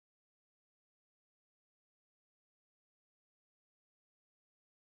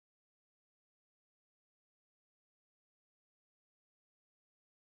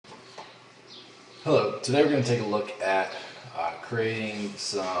Hello, today we're going to take a look at creating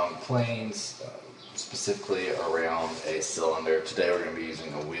some planes specifically around a cylinder. Today we're going to be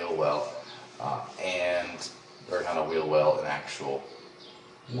using a wheel well or not a wheel well, an actual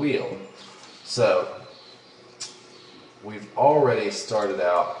wheel. So we've already started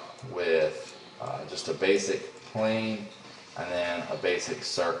out with just a basic plane and then a basic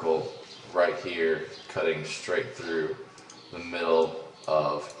circle right here cutting straight through the middle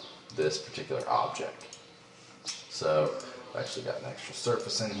of this particular object. So I've actually got an extra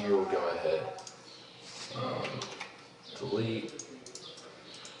surface in here. We'll go ahead and delete.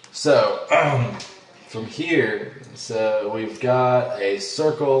 So from here, so we've got a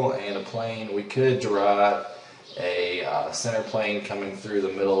circle and a plane. We could derive a center plane coming through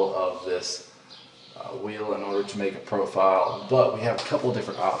the middle of this wheel in order to make a profile, but we have a couple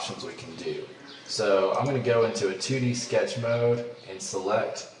different options we can do. So I'm going to go into a 2D sketch mode and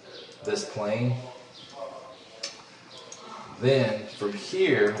select this plane. Then from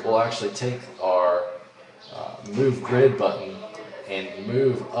here we'll actually take our move grid button and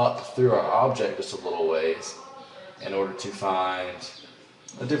move up through our object just a little ways in order to find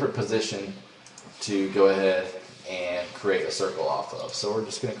a different position to go ahead and create a circle off of. So we're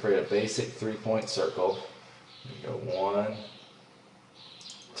just going to create a basic 3-point circle. We go 1,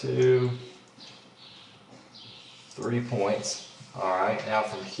 2, 3 points. Alright, now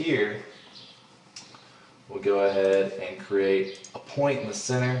from here we'll go ahead and create a point in the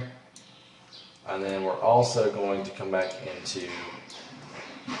center, and then we're also going to come back into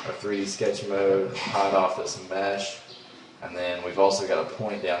our 3D sketch mode, hide off this mesh, and then we've also got a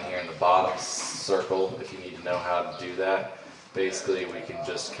point down here in the bottom circle if you need to know how to do that. Basically we can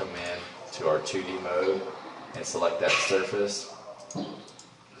just come in to our 2D mode and select that surface, and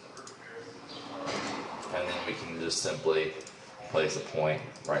then we can just simply place a point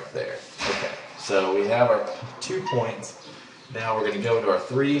right there. Okay, so we have our 2 points. Now we're going to go into our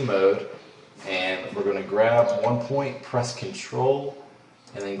 3D mode, and we're going to grab one point, press Control,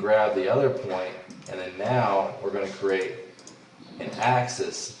 and then grab the other point, and then now we're going to create an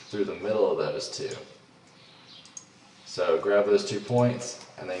axis through the middle of those two. So grab those 2 points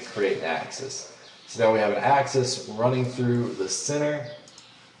and then create an axis. So now we have an axis running through the center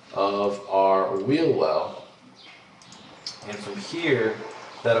of our wheel well. And from here,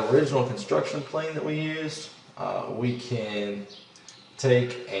 that original construction plane that we used, we can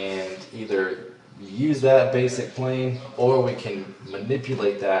take and either use that basic plane, or we can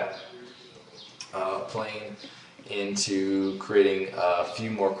manipulate that plane into creating a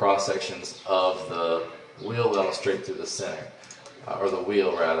few more cross sections of the wheel well straight through the center, or the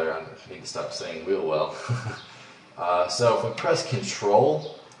wheel rather. I need to stop saying wheel well. So if we press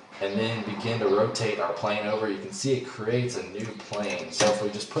Control and then begin to rotate our plane over, you can see it creates a new plane. So if we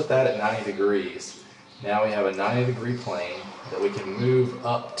just put that at 90 degrees, now we have a 90-degree plane that we can move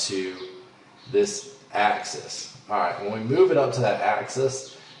up to this axis. Alright, when we move it up to that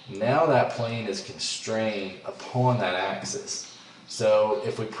axis, now that plane is constrained upon that axis. So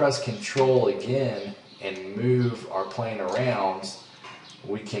if we press Control again and move our plane around,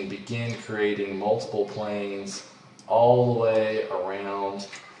 we can begin creating multiple planes all the way around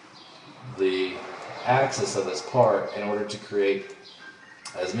the axis of this part in order to create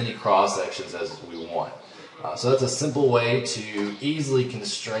as many cross sections as we want. So that's a simple way to easily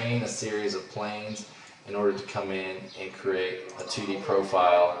constrain a series of planes in order to come in and create a 2D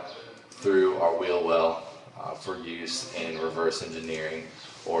profile through our wheel well for use in reverse engineering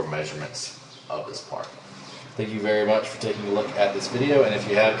or measurements of this part. Thank you very much for taking a look at this video, and if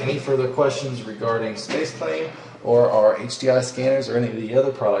you have any further questions regarding SpaceClaim or our HDI scanners or any of the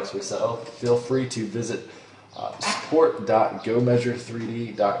other products we sell, feel free to visit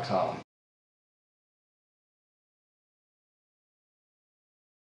support.gomeasure3d.com.